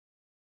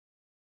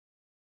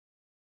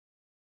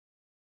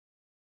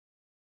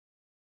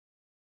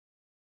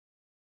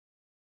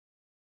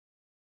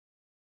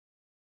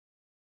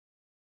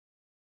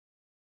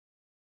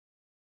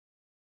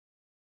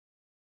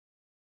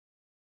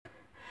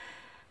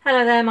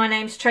Hello there, my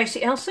name's Tracy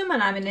Elsom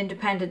and I'm an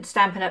independent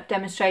Stampin' Up!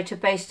 Demonstrator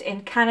based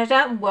in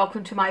Canada, and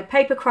welcome to my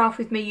Paper Craft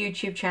with Me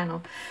YouTube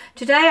channel.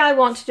 Today I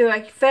want to do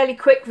a fairly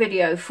quick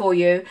video for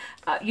you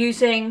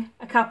using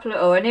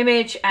an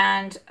image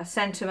and a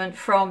sentiment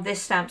from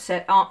this stamp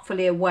set,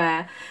 Artfully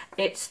Aware.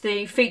 It's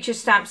the featured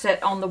stamp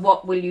set on the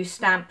What Will You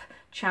Stamp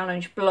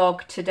Challenge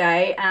blog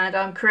today, and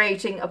I'm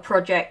creating a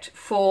project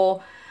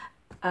for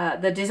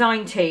the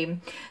design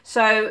team.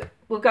 So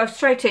we'll go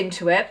straight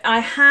into it. I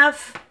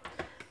have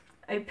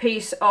a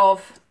piece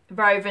of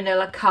very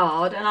vanilla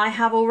card and I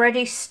have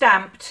already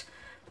stamped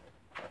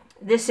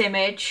this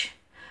image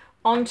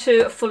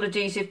onto a full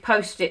adhesive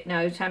post-it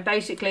note, and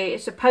basically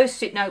it's a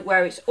post-it note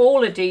where it's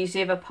all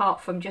adhesive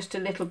apart from just a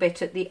little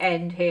bit at the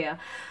end here.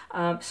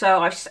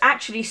 So I've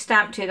actually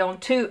stamped it on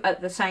two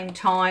at the same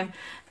time,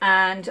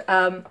 and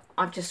I'm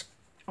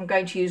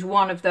going to use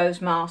one of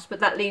those masks, but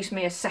that leaves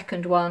me a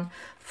second one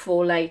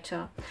for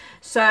later.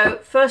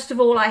 So first of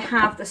all, I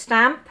have the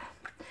stamp.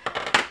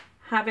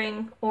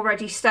 Having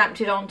already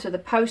stamped it onto the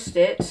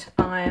post-it,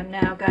 I am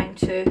now going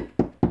to,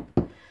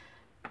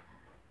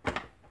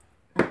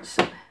 that's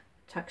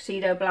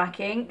tuxedo black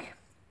ink,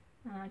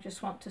 and I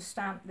just want to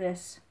stamp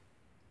this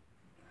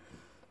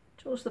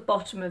towards the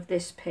bottom of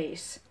this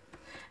piece.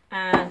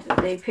 And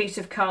the piece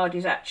of card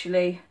is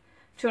actually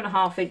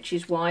 2.5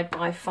 inches wide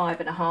by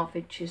 5.5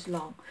 inches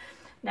long.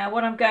 Now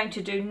what I'm going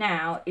to do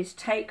now is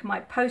take my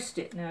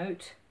post-it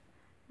note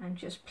and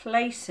just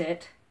place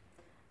it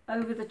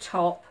over the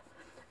top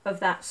of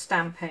that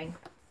stamping.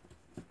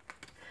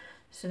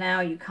 So now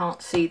you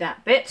can't see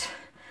that bit.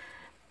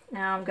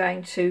 Now I'm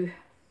going to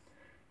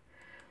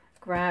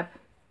grab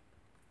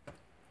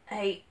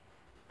a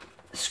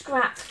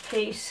scrap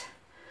piece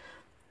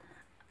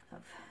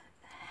of,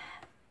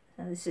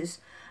 this is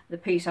the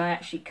piece I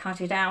actually cut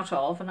it out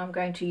of, and I'm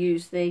going to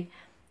use the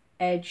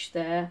edge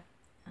there.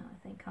 I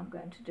think I'm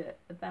going to do it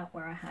about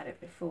where I had it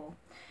before.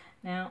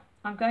 Now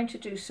I'm going to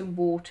do some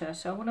water,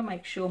 so I want to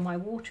make sure my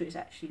water is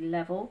actually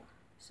level.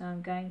 So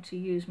I'm going to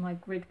use my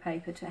grid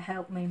paper to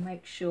help me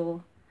make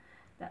sure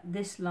that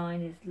this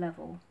line is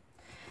level.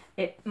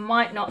 It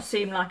might not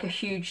seem like a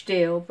huge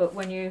deal, but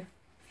when you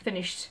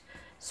finish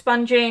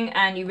sponging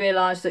and you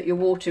realise that your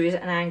water is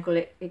at an angle,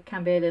 it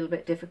can be a little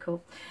bit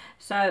difficult.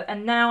 So,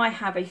 and now I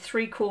have a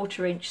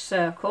 3/4 inch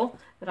circle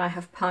that I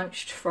have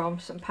punched from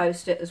some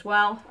post-it as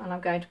well, and I'm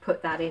going to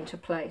put that into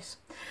place.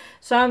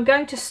 So I'm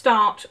going to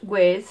start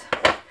with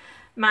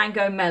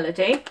Mango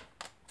Melody,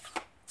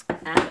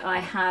 and I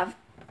have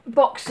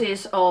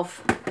boxes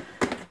of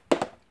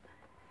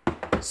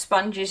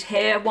sponges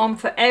here, one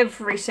for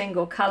every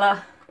single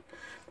colour,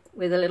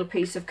 with a little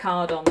piece of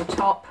card on the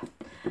top,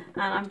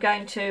 and I'm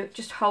going to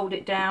just hold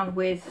it down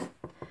with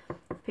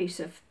a piece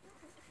of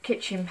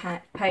kitchen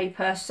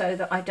paper so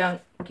that I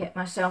don't get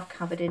myself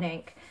covered in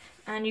ink.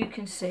 And you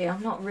can see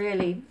I'm not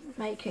really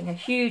making a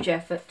huge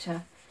effort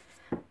to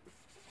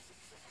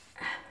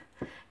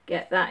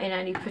get that in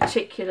any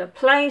particular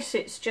place,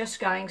 it's just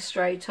going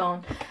straight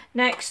on.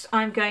 Next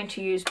I'm going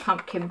to use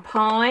Pumpkin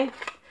Pie.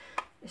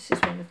 This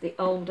is one of the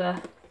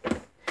older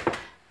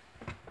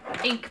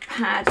ink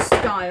pad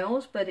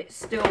styles, but it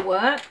still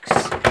works.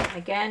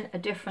 Again, a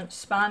different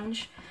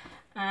sponge,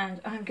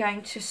 and I'm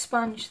going to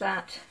sponge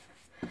that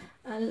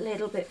a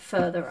little bit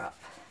further up,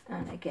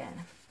 and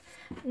again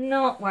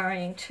not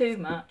worrying too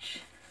much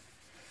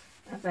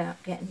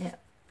about getting it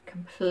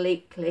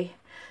completely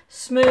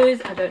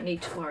smooth. I don't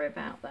need to worry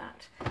about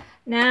that.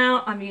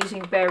 Now I'm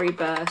using Berry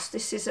Burst.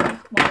 This is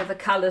one of the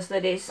colours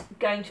that is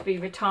going to be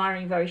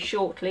retiring very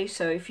shortly,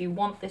 so if you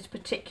want this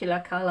particular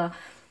colour,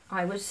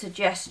 I would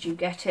suggest you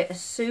get it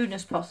as soon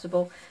as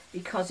possible,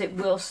 because it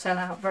will sell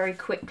out very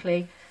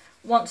quickly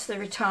once the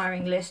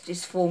retiring list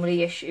is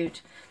formally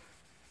issued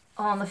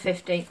on the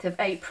 15th of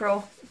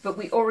April. But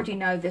we already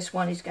know this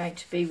one is going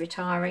to be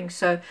retiring,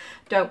 so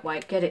don't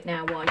wait, get it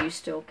now while you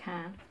still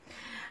can.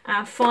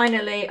 And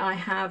finally I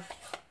have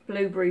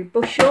Blueberry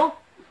Bushel.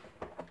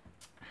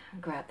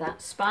 Grab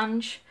that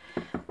sponge,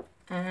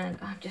 and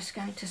I'm just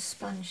going to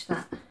sponge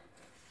that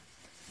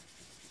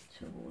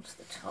towards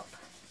the top.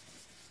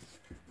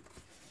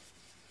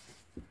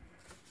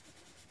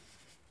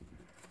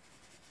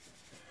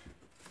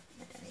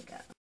 There we go.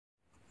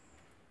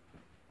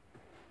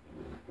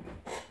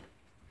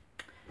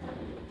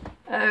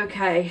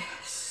 Okay,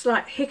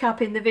 slight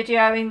hiccup in the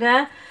videoing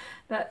there,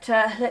 but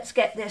let's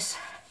get this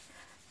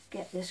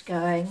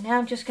going. Now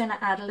I'm just going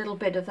to add a little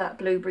bit of that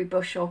Blueberry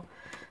Bushel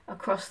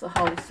across the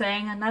whole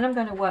thing, and then I'm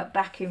going to work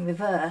back in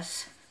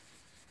reverse.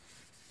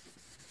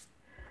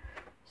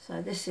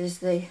 So this is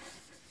the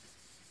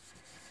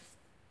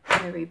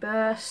Berry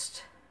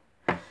Burst,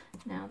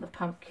 now the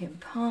Pumpkin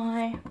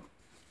Pie,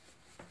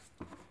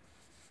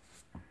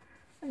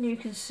 and you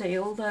can see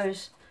all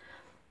those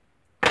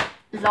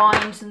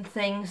lines and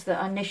things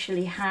that I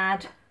initially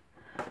had,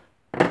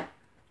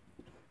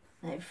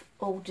 they've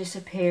all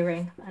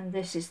disappearing, and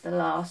this is the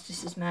last,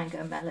 this is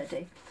Mango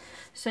Melody.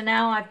 So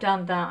now I've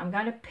done that, I'm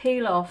going to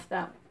peel off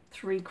that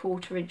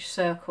 3/4 inch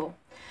circle,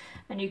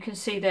 and you can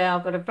see there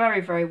I've got a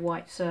very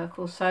white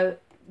circle. So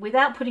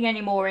without putting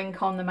any more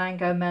ink on the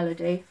Mango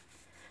Melody,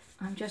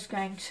 I'm just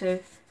going to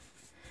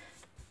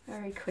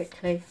very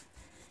quickly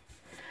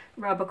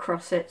rub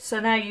across it.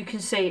 So now you can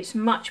see it's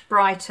much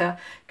brighter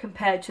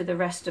compared to the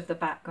rest of the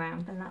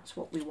background, and that's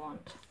what we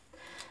want.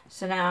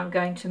 So now I'm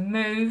going to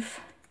move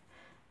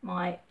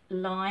my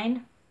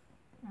line,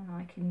 and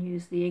I can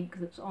use the ink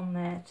that's on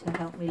there to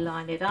help me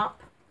line it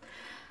up.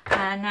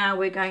 And now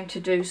we're going to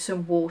do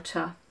some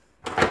water.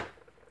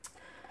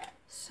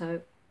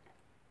 So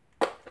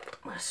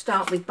I'll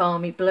start with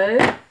Balmy Blue.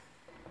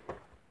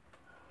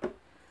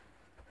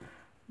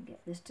 Get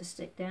this to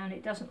stick down.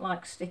 It doesn't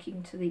like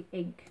sticking to the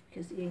ink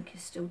because the ink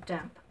is still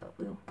damp, but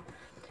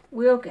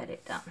we'll get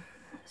it done.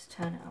 Let's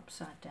turn it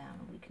upside down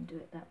and we can do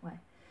it that way.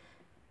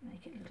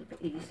 Make it a little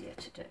bit easier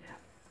to do.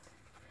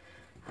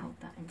 Hold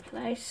that in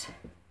place.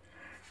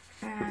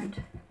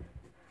 And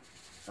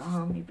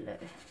Balmy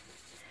Blue.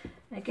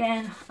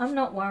 Again, I'm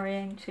not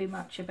worrying too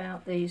much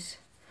about these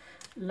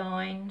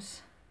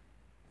lines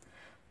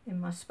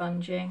in my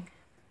sponging.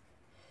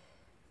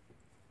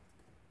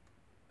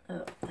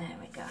 Oh, there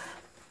we go.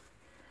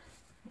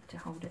 Need to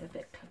hold it a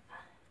bit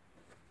closer.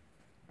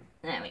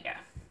 There we go.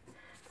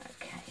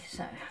 Okay,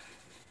 so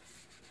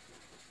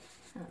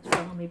that's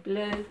Balmy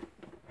Blue.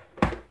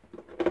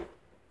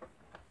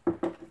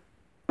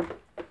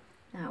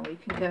 Now we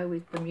can go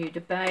with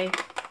Bermuda Bay.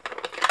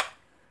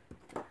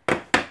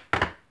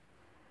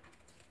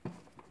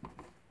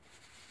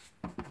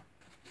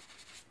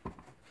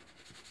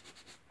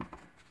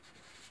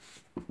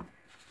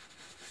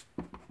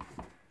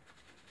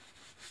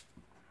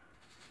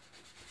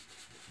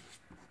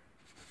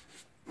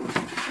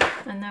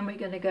 And then we're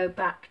going to go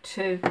back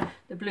to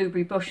the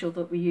blueberry bushel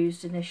that we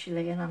used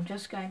initially, and I'm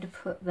just going to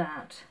put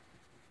that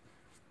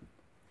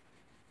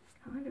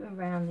kind of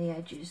around the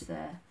edges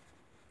there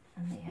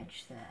and the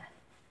edge there,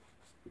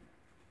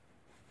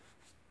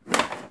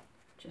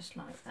 just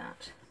like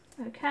that.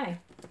 Okay,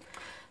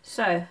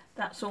 so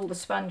that's all the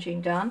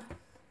sponging done.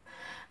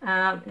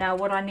 Now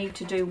what I need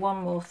to do,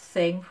 one more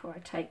thing before I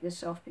take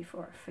this off,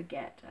 before I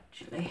forget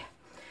actually,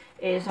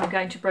 is I'm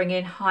going to bring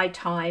in High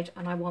Tide,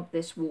 and I want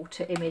this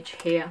water image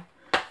here.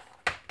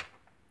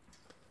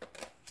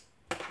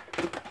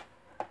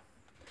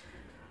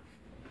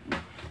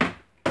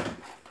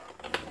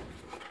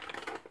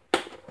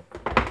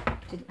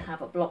 Didn't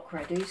have a block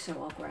ready, so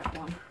I'll grab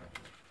one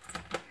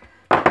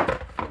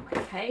in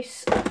my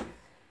case.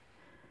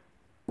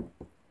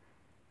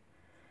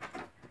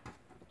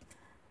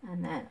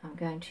 And then I'm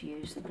going to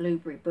use the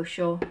blueberry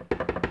bushel.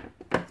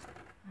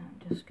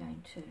 I'm just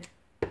going to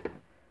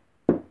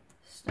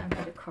stamp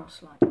it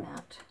across like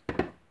that.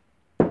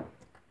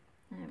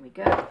 There we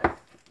go.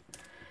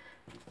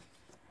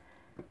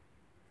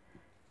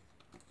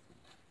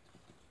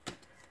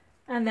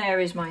 And there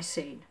is my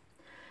scene.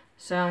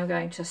 So I'm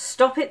going to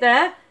stop it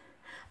there. I'm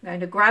going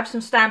to grab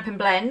some Stampin'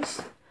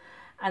 Blends,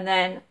 and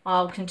then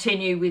I'll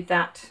continue with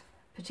that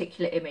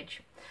particular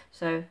image.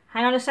 So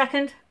hang on a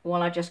second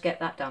while I just get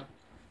that done.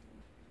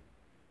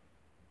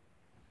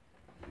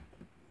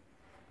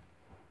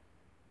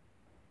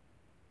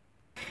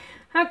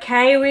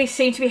 Okay, we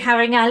seem to be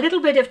having a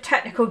little bit of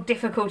technical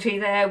difficulty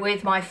there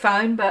with my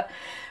phone, but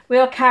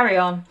we'll carry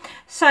on.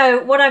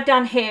 So what I've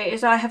done here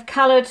is I have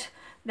coloured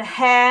the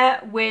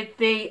hair with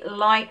the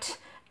light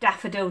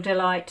Daffodil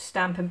Delight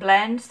Stampin'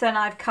 Blends. Then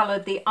I've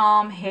coloured the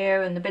arm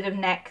here and the bit of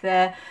neck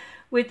there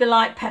with the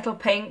light petal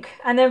pink,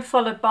 and then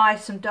followed by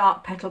some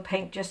dark petal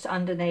pink just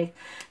underneath.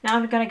 Now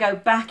I'm going to go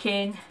back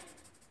in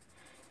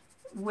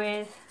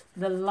with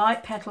the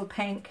light petal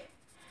pink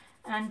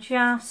and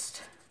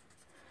just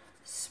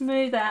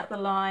smooth out the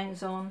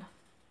lines on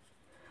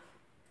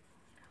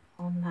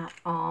that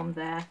arm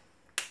there.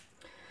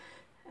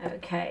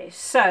 Okay,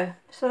 so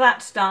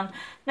that's done.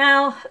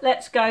 Now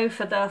let's go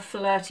for the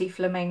Flirty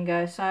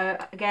Flamingo. So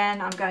again,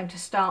 I'm going to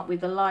start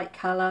with the light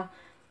colour,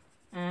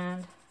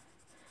 and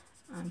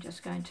I'm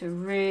just going to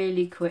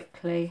really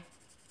quickly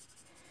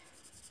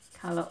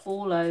colour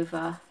all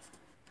over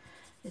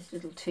this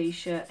little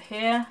t-shirt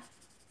here,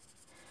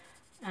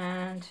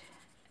 and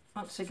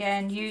once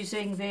again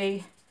using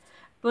the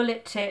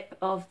bullet tip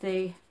of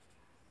the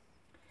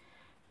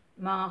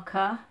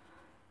marker,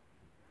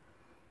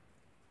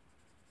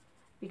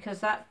 because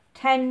that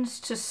tends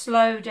to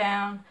slow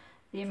down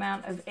the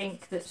amount of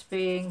ink that's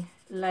being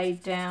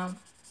laid down,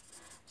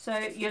 so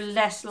you're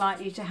less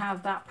likely to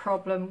have that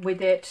problem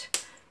with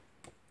it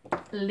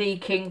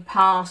leaking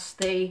past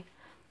the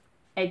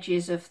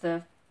edges of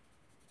the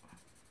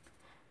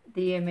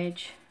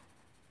image.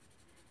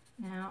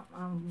 Now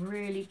I'm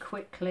really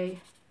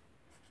quickly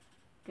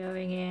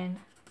going in.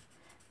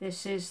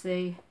 This is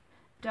the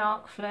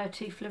dark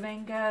Flirty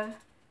Flamingo.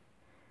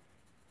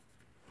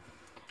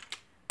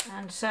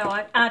 And so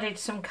I've added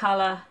some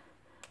colour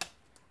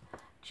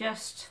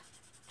just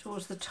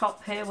towards the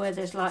top here where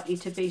there's likely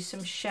to be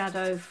some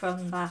shadow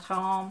from that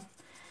arm,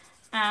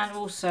 and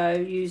also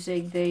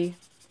using the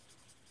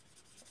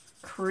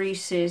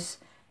creases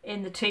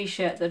in the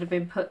t-shirt that have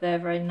been put there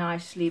very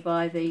nicely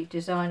by the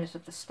designers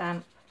of the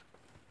stamp.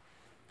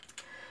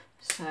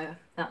 So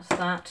that's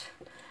that.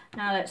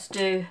 Now let's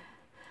do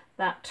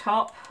that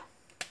top.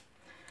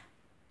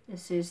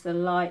 This is the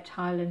light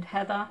Highland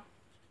Heather.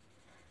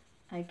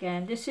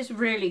 Again, this is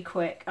really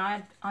quick.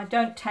 I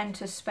don't tend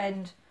to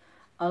spend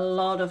a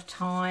lot of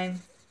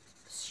time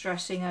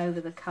stressing over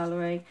the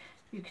colouring.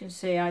 You can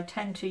see I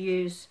tend to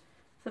use,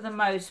 for the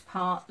most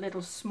part,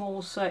 little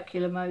small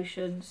circular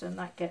motions, and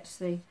that gets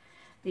the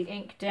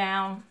ink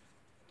down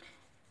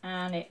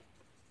and it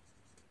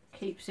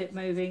keeps it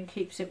moving,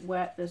 keeps it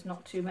wet. There's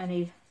not too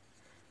many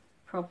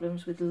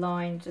problems with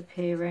lines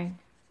appearing.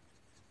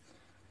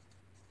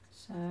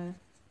 So,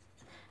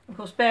 of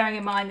course, bearing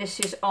in mind this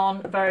is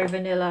on very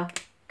vanilla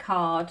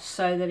card,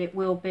 so that it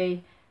will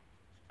be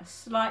a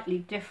slightly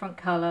different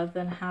colour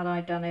than had I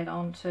done it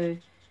onto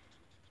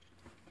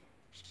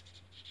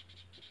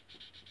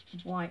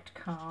white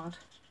card.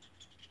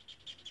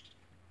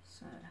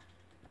 So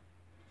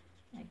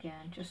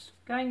again, just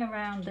going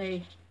around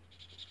the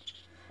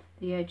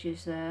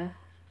edges there,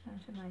 going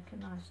to make a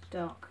nice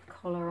dark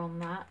colour on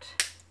that.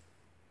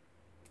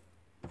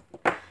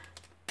 Go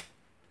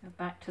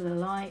back to the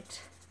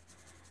light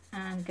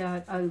and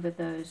go over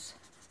those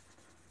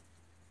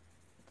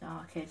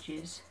dark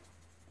edges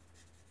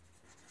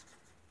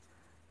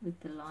with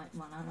the light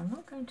one, and I'm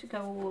not going to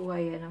go all the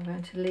way in, I'm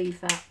going to leave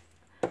that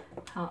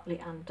partly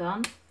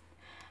undone.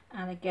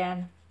 And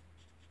again,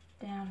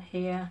 down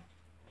here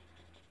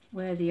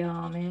where the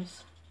arm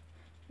is,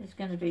 there's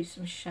going to be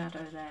some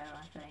shadow there,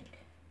 I think.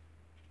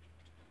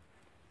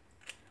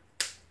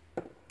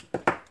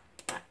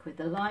 Back with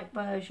the light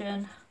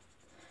version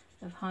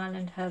of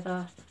Highland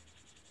Heather,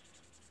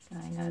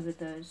 going over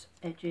those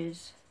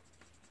edges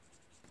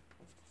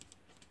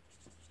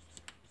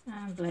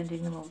and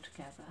blending them all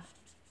together.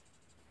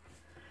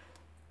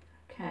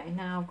 Okay,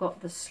 now I've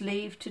got the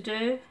sleeve to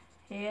do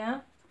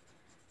here.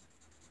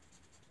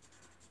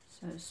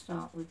 So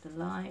start with the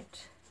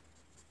light.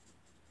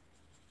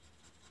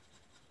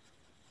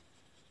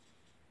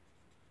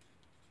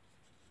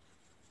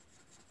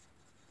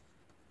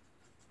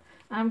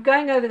 I'm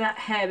going over that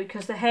hair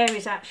because the hair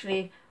is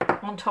actually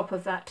on top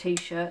of that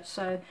t-shirt,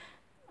 so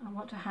I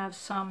want to have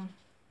some,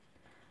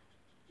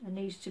 there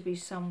needs to be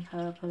some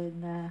purple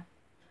in there,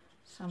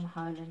 some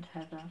Highland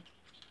Heather.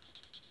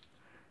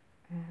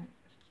 And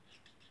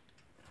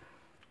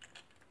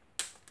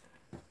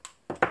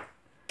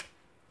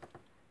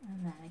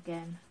then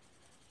again,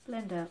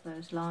 blend out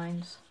those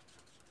lines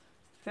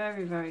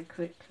very, very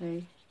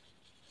quickly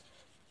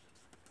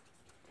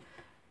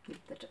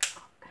with the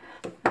dark.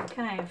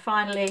 Okay, and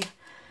finally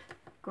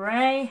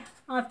grey.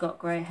 I've got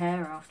grey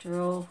hair after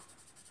all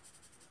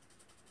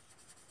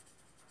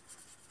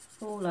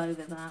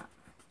over that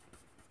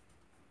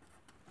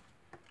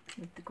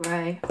with the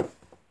grey.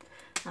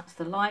 That's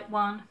the light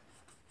one.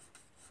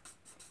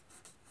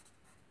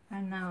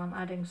 And now I'm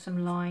adding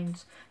some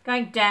lines,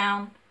 going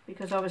down,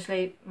 because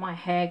obviously my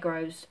hair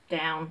grows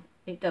down,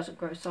 it doesn't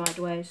grow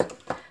sideways,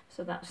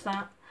 so that's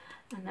that.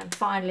 And then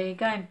finally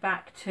going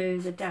back to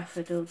the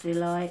Daffodil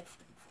Delight.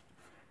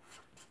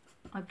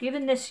 I've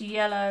given this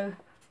yellow,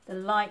 the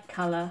light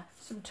colour,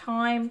 some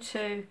time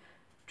to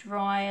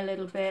dry a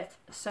little bit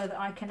so that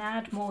I can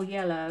add more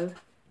yellow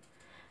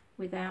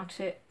without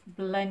it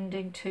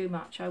blending too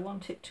much. I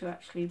want it to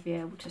actually be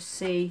able to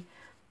see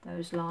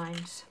those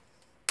lines.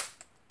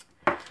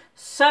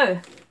 So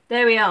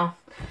there we are.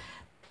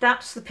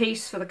 That's the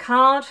piece for the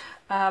card.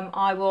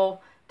 I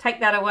will take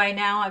that away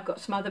now. I've got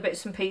some other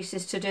bits and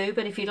pieces to do,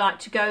 but if you'd like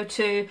to go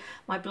to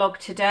my blog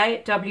today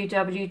at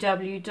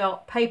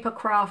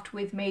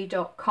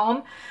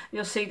www.papercraftwithme.com,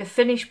 you'll see the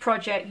finished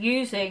project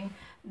using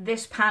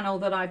this panel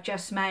that I've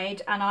just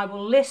made, and I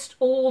will list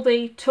all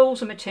the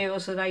tools and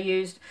materials that I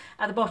used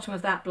at the bottom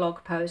of that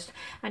blog post,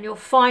 and you'll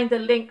find the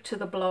link to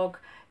the blog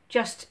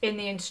just in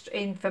the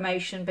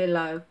information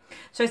below.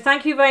 So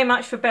thank you very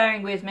much for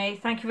bearing with me.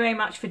 Thank you very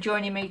much for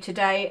joining me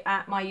today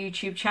at my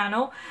YouTube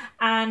channel,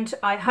 and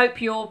I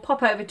hope you'll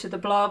pop over to the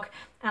blog,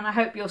 and I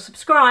hope you'll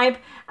subscribe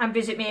and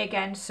visit me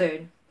again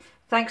soon.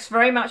 Thanks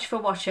very much for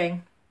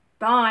watching.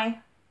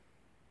 Bye.